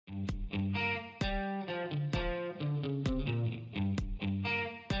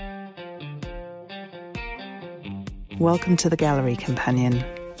Welcome to the Gallery Companion.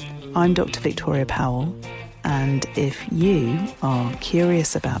 I'm Dr. Victoria Powell, and if you are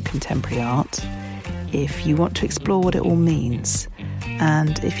curious about contemporary art, if you want to explore what it all means,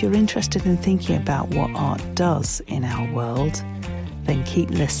 and if you're interested in thinking about what art does in our world, then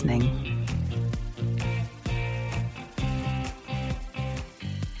keep listening.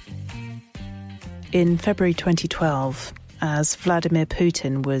 In February 2012, as Vladimir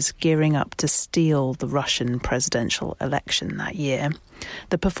Putin was gearing up to steal the Russian presidential election that year,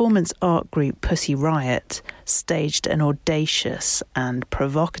 the performance art group Pussy Riot staged an audacious and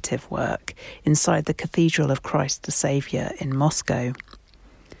provocative work inside the Cathedral of Christ the Saviour in Moscow.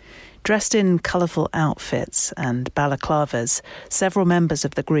 Dressed in colourful outfits and balaclavas, several members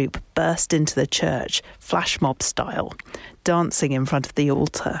of the group burst into the church, flash mob style, dancing in front of the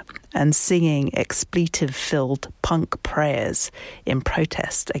altar and singing expletive-filled punk prayers in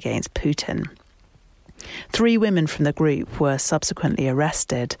protest against Putin. 3 women from the group were subsequently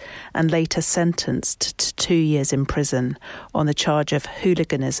arrested and later sentenced to 2 years in prison on the charge of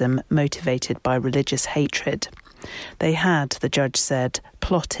hooliganism motivated by religious hatred. They had, the judge said,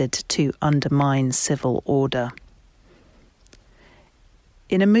 plotted to undermine civil order.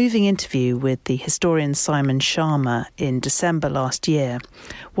 In a moving interview with the historian Simon Sharma in December last year,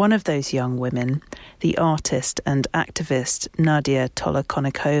 one of those young women, the artist and activist Nadia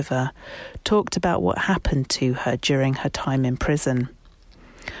Tolokonnikova, talked about what happened to her during her time in prison.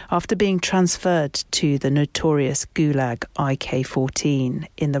 After being transferred to the notorious Gulag IK-14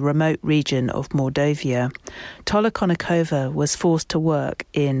 in the remote region of Mordovia, Tolokonnikova was forced to work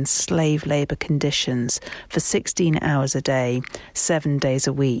in slave labour conditions for 16 hours a day, 7 days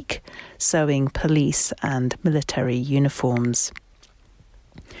a week, sewing police and military uniforms.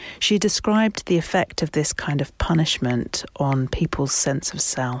 She described the effect of this kind of punishment on people's sense of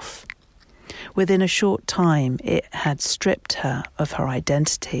self. Within a short time, it had stripped her of her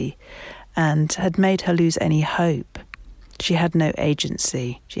identity and had made her lose any hope. She had no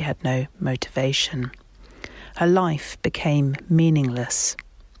agency. She had no motivation. Her life became meaningless.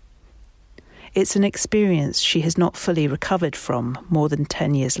 It's an experience she has not fully recovered from more than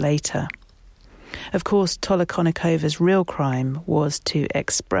 10 years later. Of course, Tolokonnikova's real crime was to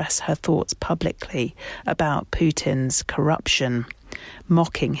express her thoughts publicly about Putin's corruption,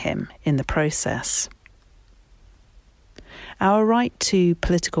 mocking him in the process. Our right to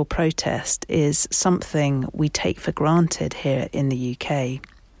political protest is something we take for granted here in the UK.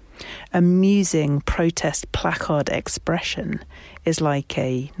 Amusing protest placard expression is like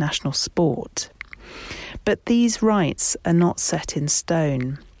a national sport. But these rights are not set in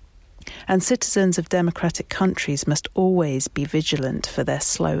stone, and citizens of democratic countries must always be vigilant for their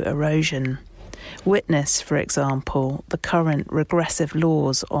slow erosion. Witness, for example, the current regressive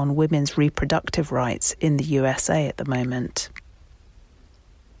laws on women's reproductive rights in the USA at the moment.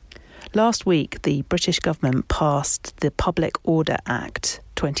 Last week, the British government passed the Public Order Act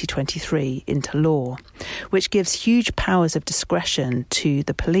 2023 into law, which gives huge powers of discretion to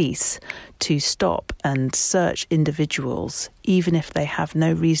the police to stop and search individuals, even if they have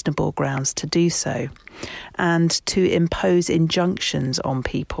no reasonable grounds to do so, and to impose injunctions on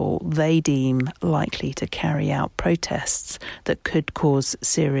people they deem likely to carry out protests that could cause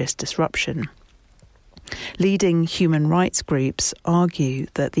serious disruption. Leading human rights groups argue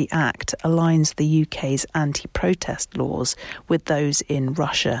that the Act aligns the UK's anti-protest laws with those in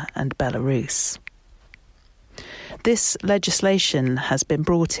Russia and Belarus. This legislation has been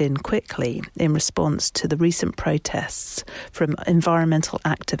brought in quickly in response to the recent protests from environmental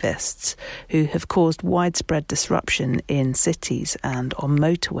activists who have caused widespread disruption in cities and on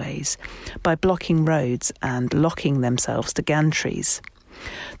motorways by blocking roads and locking themselves to gantries.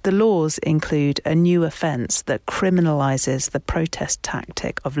 The laws include a new offence that criminalises the protest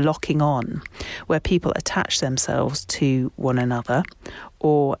tactic of locking on, where people attach themselves to one another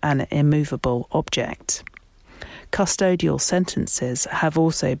or an immovable object. Custodial sentences have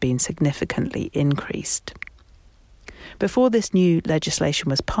also been significantly increased. Before this new legislation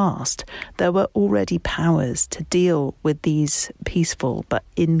was passed, there were already powers to deal with these peaceful but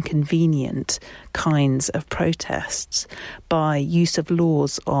inconvenient kinds of protests by use of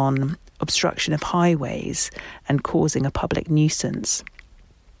laws on obstruction of highways and causing a public nuisance.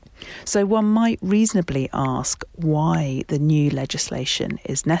 So one might reasonably ask why the new legislation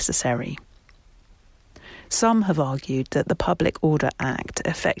is necessary. Some have argued that the Public Order Act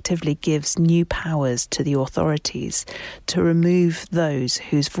effectively gives new powers to the authorities to remove those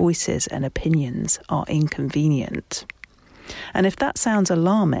whose voices and opinions are inconvenient. And if that sounds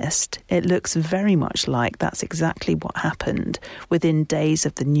alarmist, it looks very much like that's exactly what happened within days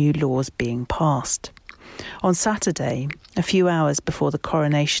of the new laws being passed. On Saturday, a few hours before the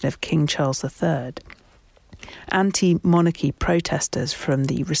coronation of King Charles III, anti-monarchy protesters from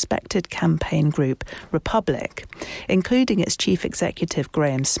the respected campaign group Republic, including its chief executive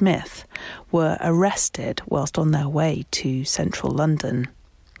Graham Smith, were arrested whilst on their way to central London.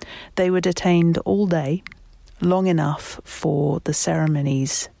 They were detained all day, long enough for the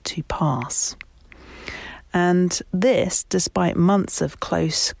ceremonies to pass. And this, despite months of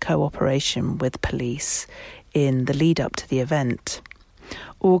close cooperation with police in the lead up to the event.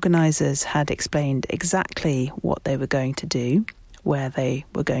 Organisers had explained exactly what they were going to do, where they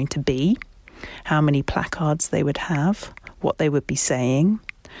were going to be, how many placards they would have, what they would be saying,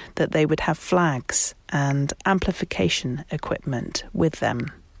 that they would have flags and amplification equipment with them.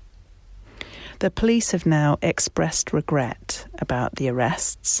 The police have now expressed regret about the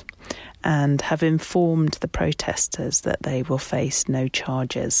arrests and have informed the protesters that they will face no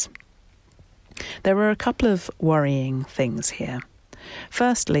charges. There are a couple of worrying things here.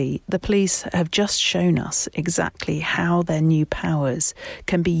 Firstly, the police have just shown us exactly how their new powers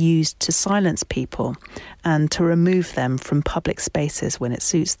can be used to silence people and to remove them from public spaces when it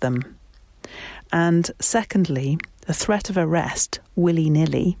suits them. And secondly, the threat of arrest,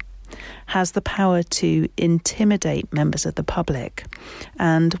 willy-nilly, has the power to intimidate members of the public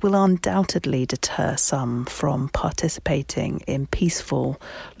and will undoubtedly deter some from participating in peaceful,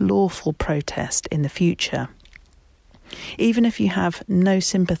 lawful protest in the future. Even if you have no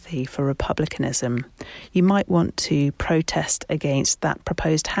sympathy for republicanism, you might want to protest against that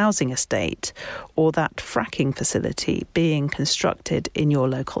proposed housing estate or that fracking facility being constructed in your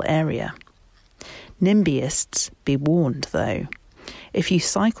local area. NIMBYists, be warned though. If you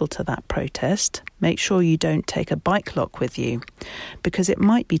cycle to that protest, make sure you don't take a bike lock with you, because it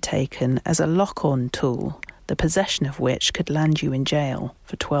might be taken as a lock-on tool, the possession of which could land you in jail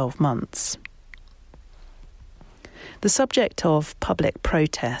for 12 months. The subject of public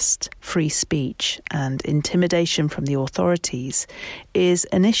protest, free speech, and intimidation from the authorities is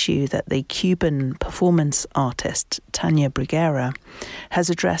an issue that the Cuban performance artist Tania Bruguera has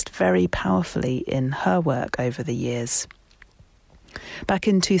addressed very powerfully in her work over the years. Back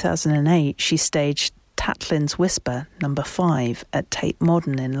in 2008, she staged Tatlin's Whisper No. 5 at Tate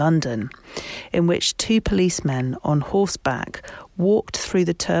Modern in London, in which two policemen on horseback walked through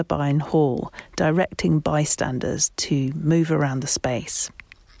the turbine hall, directing bystanders to move around the space.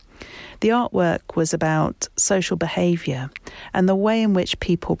 The artwork was about social behaviour and the way in which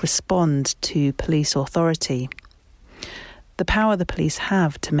people respond to police authority. The power the police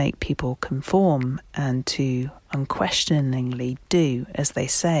have to make people conform and to unquestioningly do as they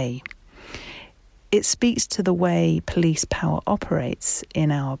say. It speaks to the way police power operates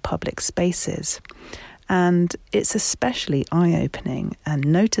in our public spaces, and it's especially eye-opening and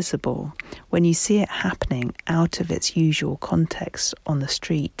noticeable when you see it happening out of its usual context on the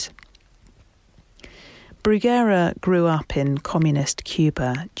street. Bruguera grew up in communist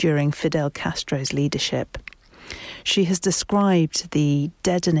Cuba during Fidel Castro's leadership. She has described the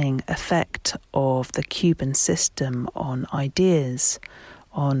deadening effect of the Cuban system on ideas,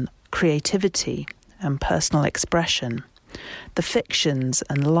 on creativity and personal expression, the fictions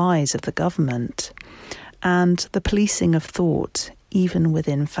and lies of the government, and the policing of thought, even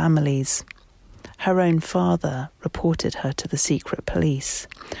within families. Her own father reported her to the secret police,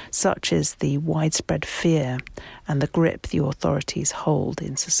 such is the widespread fear and the grip the authorities hold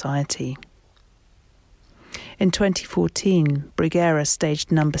in society. In 2014, Bruguera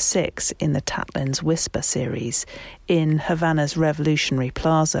staged No. 6 in the Tatlin's Whisper series in Havana's Revolutionary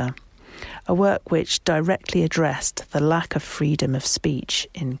Plaza, a work which directly addressed the lack of freedom of speech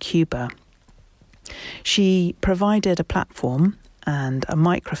in Cuba. She provided a platform and a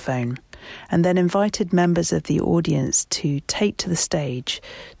microphone, and then invited members of the audience to take to the stage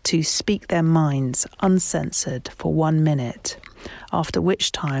to speak their minds uncensored for 1 minute, after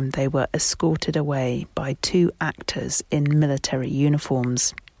which time they were escorted away by two actors in military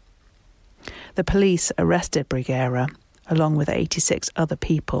uniforms. The police arrested Bruguera, along with 86 other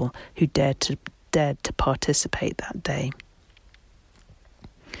people who dared to participate that day.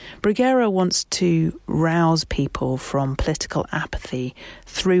 Bruguera wants to rouse people from political apathy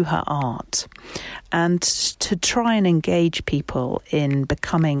through her art and to try and engage people in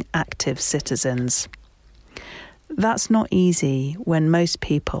becoming active citizens. That's not easy when most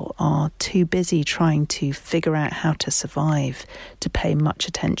people are too busy trying to figure out how to survive to pay much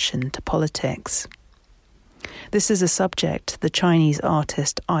attention to politics. This is a subject the Chinese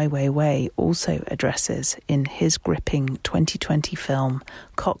artist Ai Weiwei also addresses in his gripping 2020 film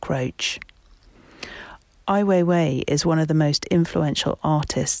Cockroach. Ai Weiwei is one of the most influential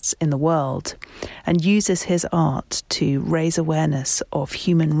artists in the world and uses his art to raise awareness of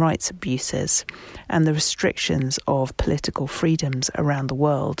human rights abuses and the restrictions of political freedoms around the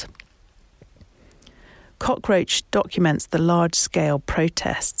world. Cockroach documents the large-scale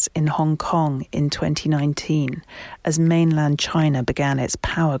protests in Hong Kong in 2019 as mainland China began its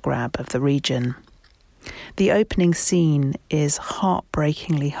power grab of the region. The opening scene is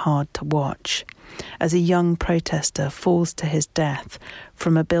heartbreakingly hard to watch as a young protester falls to his death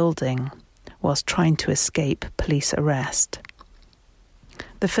from a building whilst trying to escape police arrest.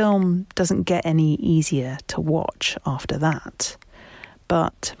 The film doesn't get any easier to watch after that,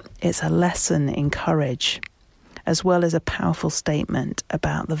 but it's a lesson in courage, as well as a powerful statement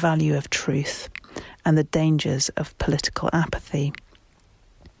about the value of truth and the dangers of political apathy.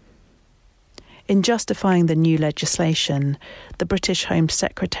 In justifying the new legislation, the British Home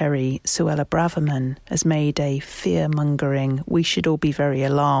Secretary, Suella Braverman, has made a fear-mongering, we should all be very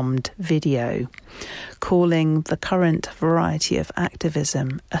alarmed video, calling the current variety of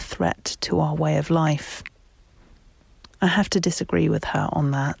activism a threat to our way of life. I have to disagree with her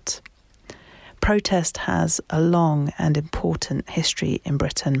on that. Protest has a long and important history in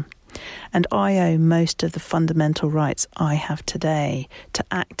Britain, and I owe most of the fundamental rights I have today to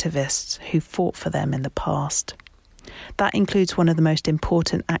activists who fought for them in the past. That includes one of the most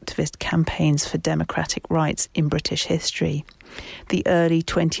important activist campaigns for democratic rights in British history, the early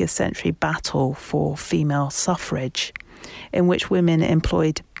 20th century battle for female suffrage, in which women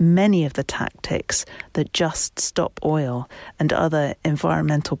employed many of the tactics that Just Stop Oil and other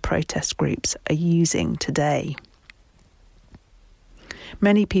environmental protest groups are using today.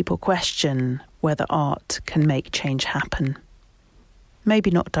 Many people question whether art can make change happen.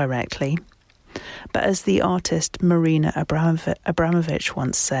 Maybe not directly, but as the artist Marina Abramovich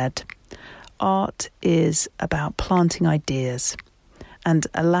once said, art is about planting ideas and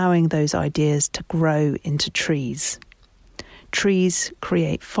allowing those ideas to grow into trees. Trees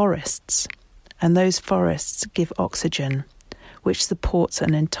create forests, and those forests give oxygen, which supports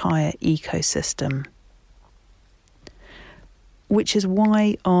an entire ecosystem. Which is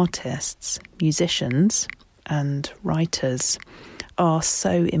why artists, musicians, and writers are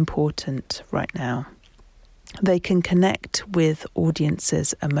so important right now. They can connect with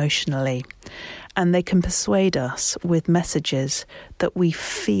audiences emotionally, and they can persuade us with messages that we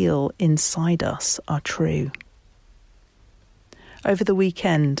feel inside us are true. Over the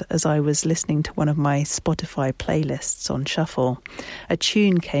weekend, as I was listening to one of my Spotify playlists on Shuffle, a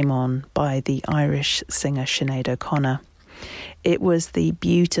tune came on by the Irish singer Sinead O'Connor. It was the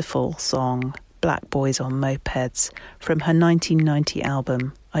beautiful song Black Boys on Mopeds from her 1990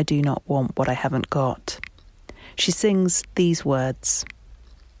 album I Do Not Want What I Haven't Got. She sings these words: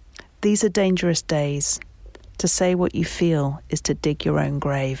 "These are dangerous days. To say what you feel is to dig your own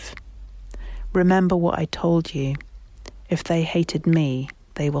grave. Remember what I told you. If they hated me,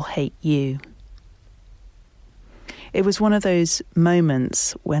 they will hate you." It was one of those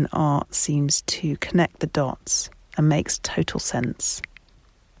moments when art seems to connect the dots and makes total sense.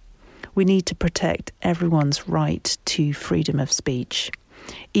 We need to protect everyone's right to freedom of speech,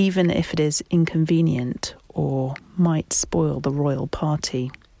 even if it is inconvenient or might spoil the royal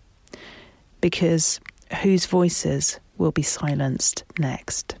party. Because whose voices will be silenced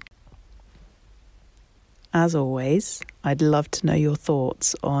next? As always, I'd love to know your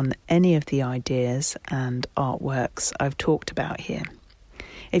thoughts on any of the ideas and artworks I've talked about here.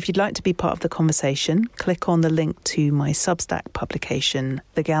 If you'd like to be part of the conversation, click on the link to my Substack publication,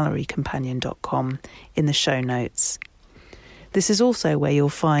 thegallerycompanion.com, in the show notes. This is also where you'll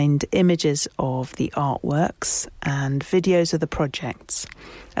find images of the artworks and videos of the projects,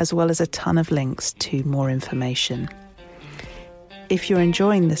 as well as a ton of links to more information. If you're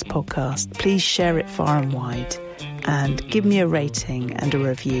enjoying this podcast, please share it far and wide and give me a rating and a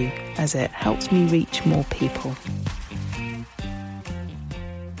review, as it helps me reach more people.